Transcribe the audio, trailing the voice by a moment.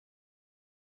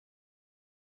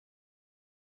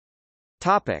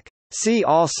Topic. See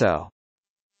also: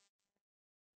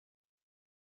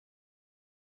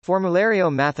 Formulario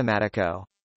Mathematico,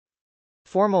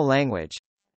 formal language,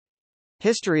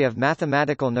 history of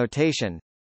mathematical notation,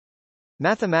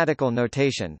 mathematical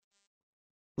notation,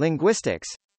 linguistics,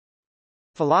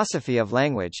 philosophy of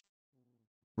language,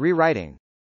 rewriting.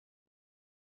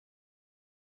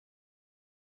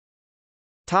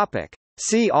 Topic.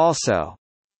 See also: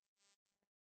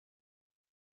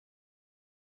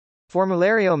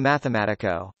 Formulario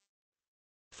Mathematico,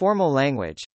 formal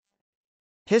language,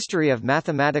 history of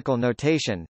mathematical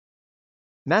notation,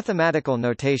 mathematical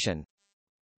notation,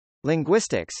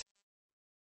 linguistics,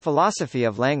 philosophy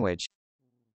of language,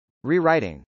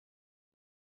 rewriting.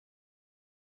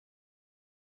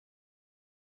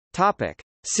 Topic.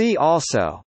 See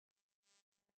also: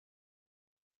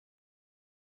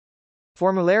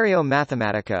 Formulario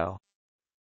Mathematico,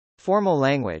 formal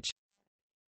language,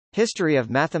 history of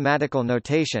mathematical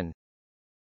notation,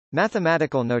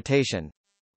 mathematical notation,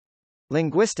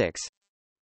 linguistics,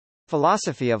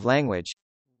 philosophy of language,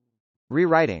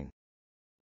 rewriting.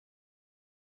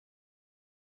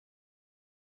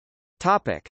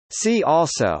 Topic. See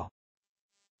also: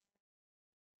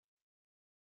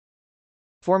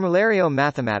 Formulario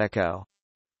Mathematico,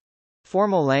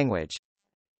 formal language,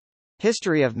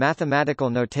 history of mathematical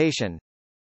notation,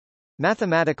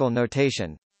 mathematical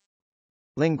notation,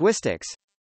 linguistics,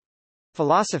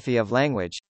 philosophy of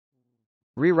language,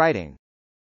 rewriting.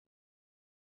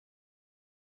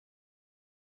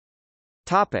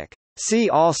 Topic. See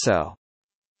also: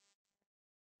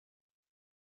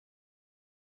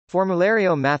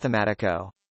 Formulario Mathematico,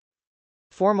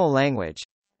 formal language,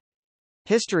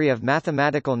 history of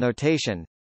mathematical notation,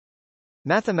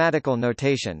 mathematical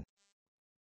notation,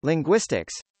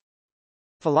 linguistics,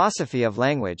 philosophy of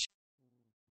language,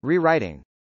 rewriting.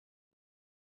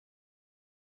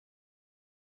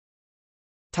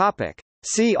 Topic.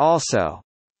 See also: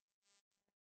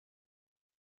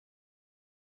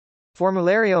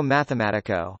 Formulario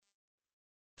Mathematico,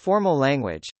 formal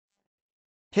language,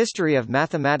 history of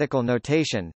mathematical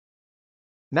notation,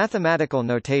 mathematical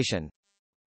notation,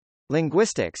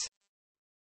 linguistics,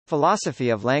 philosophy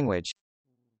of language,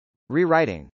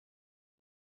 rewriting.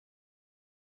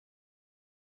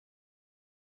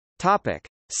 Topic.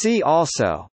 See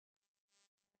also: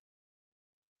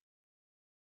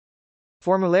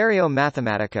 Formulario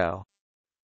Mathematico,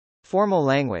 formal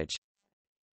language,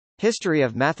 history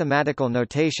of mathematical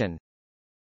notation,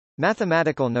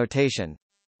 mathematical notation,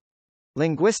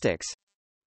 linguistics,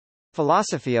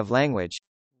 philosophy of language,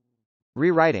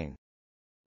 rewriting.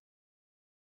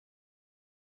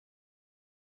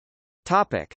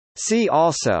 Topic. See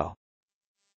also: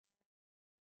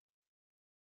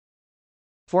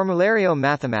 Formulario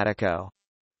Mathematico,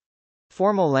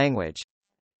 formal language,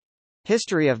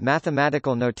 history of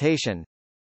mathematical notation,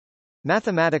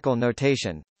 mathematical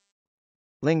notation,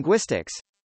 linguistics,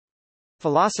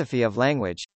 philosophy of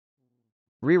language,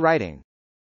 rewriting.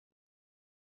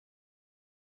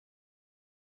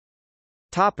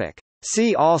 Topic.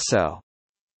 See also: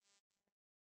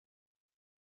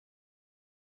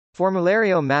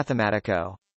 Formulario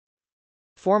Mathematico,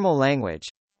 formal language,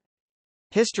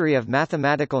 history of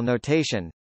mathematical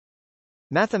notation,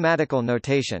 mathematical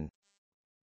notation,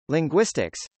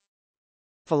 linguistics,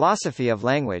 philosophy of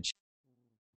language,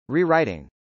 rewriting.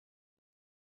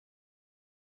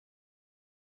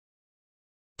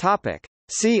 Topic.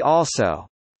 See also: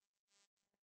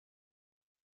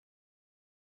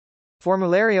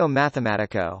 Formulario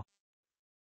Mathematico,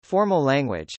 formal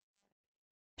language,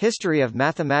 history of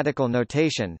mathematical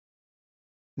notation,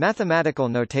 mathematical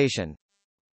notation,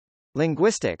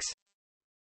 linguistics,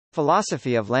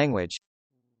 philosophy of language,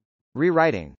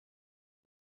 rewriting.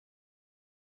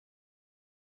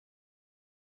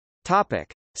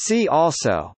 Topic. See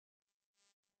also: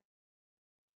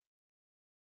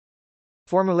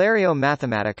 Formulario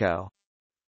Mathematico,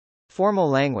 formal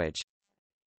language,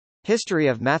 history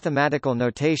of mathematical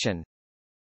notation,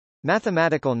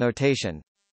 mathematical notation,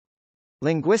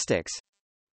 linguistics,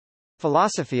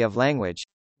 philosophy of language,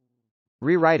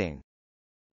 rewriting.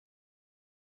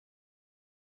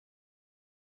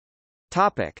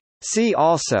 Topic. See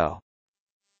also: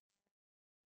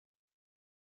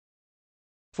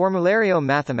 Formulario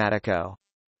Mathematico,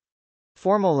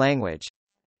 formal language,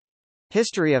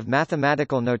 history of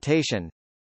mathematical notation,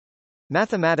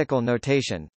 mathematical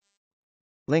notation,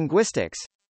 linguistics,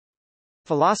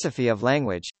 philosophy of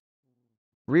language,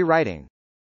 rewriting.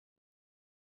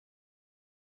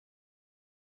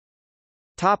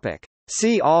 Topic.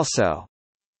 See also: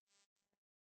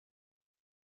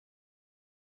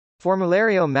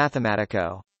 Formulario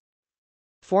Mathematico,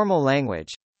 Formal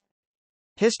language.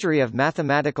 History of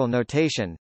mathematical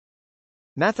notation.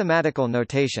 Mathematical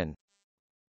notation.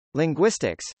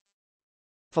 Linguistics.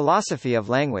 Philosophy of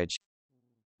language.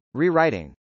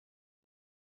 Rewriting.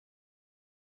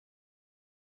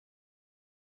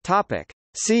 Topic.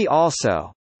 See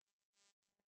also: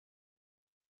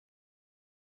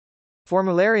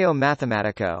 Formulario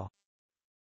Mathematico.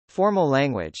 Formal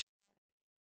language.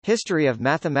 History of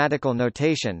mathematical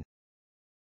notation.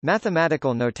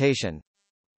 Mathematical notation.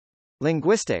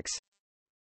 Linguistics.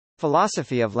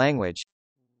 Philosophy of language.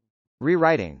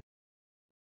 Rewriting.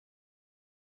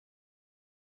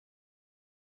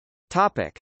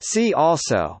 Topic. See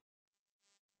also: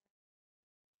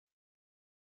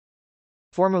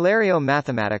 Formulario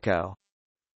Mathematico.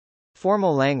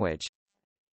 Formal language.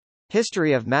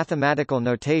 History of mathematical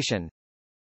notation.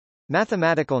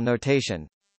 Mathematical notation.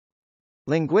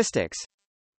 Linguistics.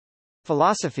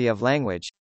 Philosophy of language.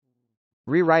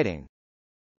 Rewriting.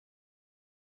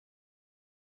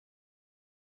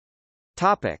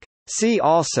 Topic. See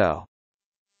also: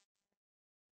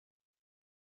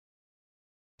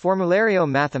 Formulario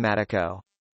Mathematico.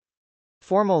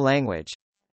 Formal language.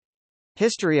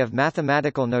 History of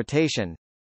mathematical notation.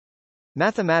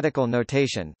 Mathematical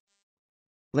notation.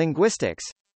 Linguistics.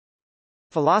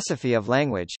 Philosophy of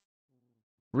language.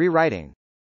 Rewriting.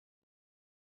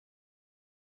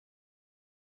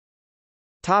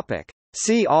 Topic.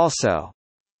 See also: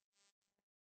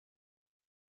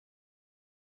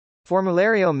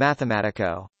 Formulario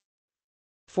Mathematico.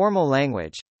 Formal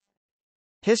language.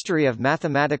 History of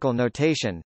mathematical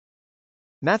notation.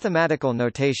 Mathematical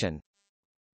notation.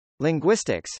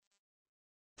 Linguistics.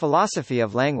 Philosophy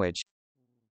of language.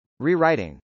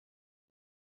 Rewriting.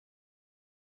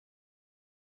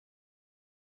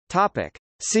 Topic.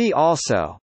 See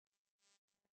also: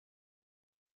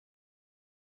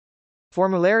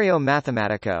 Formulario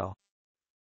Mathematico.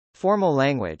 Formal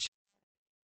language.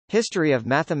 History of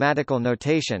mathematical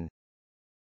notation.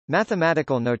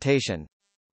 Mathematical notation.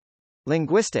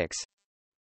 Linguistics.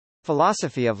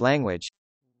 Philosophy of language.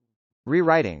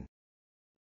 Rewriting.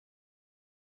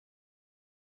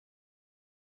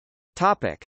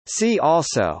 Topic. See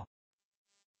also: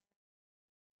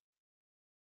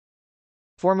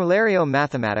 Formulario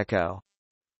Mathematico.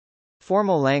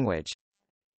 Formal language.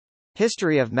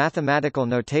 History of mathematical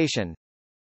notation.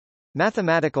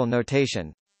 Mathematical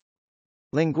notation.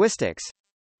 Linguistics.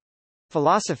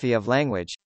 Philosophy of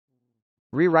language.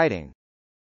 Rewriting.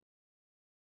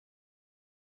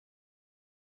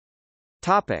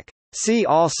 Topic. See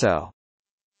also: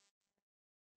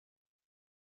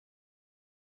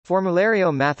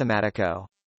 Formulario Mathematico.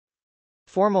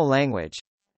 Formal language.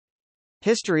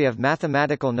 History of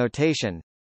mathematical notation.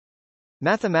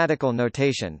 Mathematical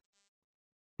notation.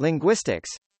 Linguistics.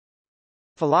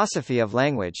 Philosophy of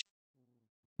language.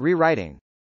 Rewriting.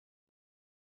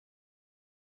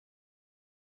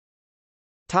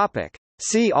 Topic.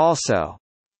 See also: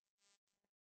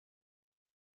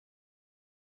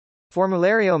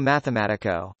 Formulario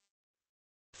Mathematico.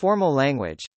 Formal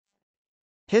language.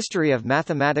 History of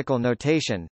mathematical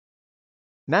notation.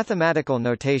 Mathematical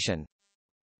notation.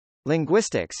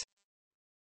 Linguistics.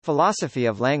 Philosophy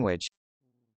of language.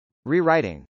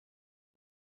 Rewriting.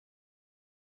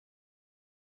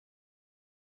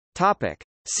 Topic.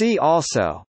 See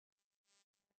also: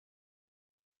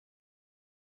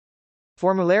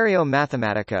 Formulario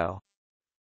Mathematico.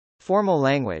 Formal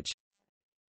language.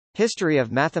 History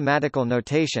of mathematical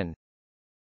notation.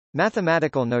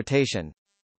 Mathematical notation.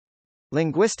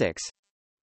 Linguistics.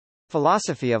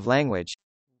 Philosophy of language.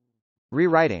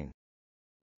 Rewriting.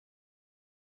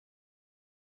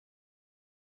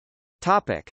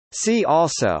 Topic. See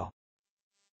also: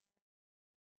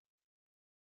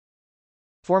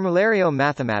 Formulario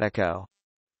Mathematico.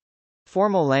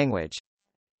 Formal language.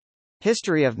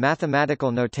 History of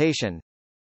mathematical notation.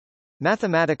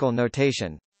 Mathematical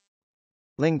notation.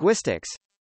 Linguistics.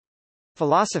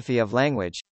 Philosophy of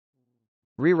language.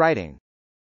 Rewriting.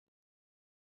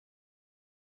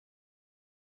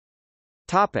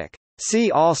 Topic.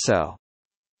 See also: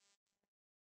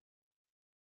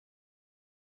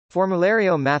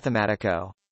 Formulario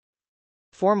Mathematico.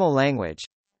 Formal language.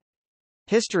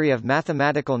 History of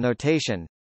mathematical notation.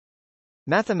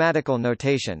 Mathematical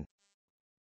notation.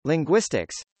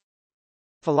 Linguistics.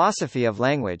 Philosophy of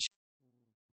language.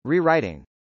 Rewriting.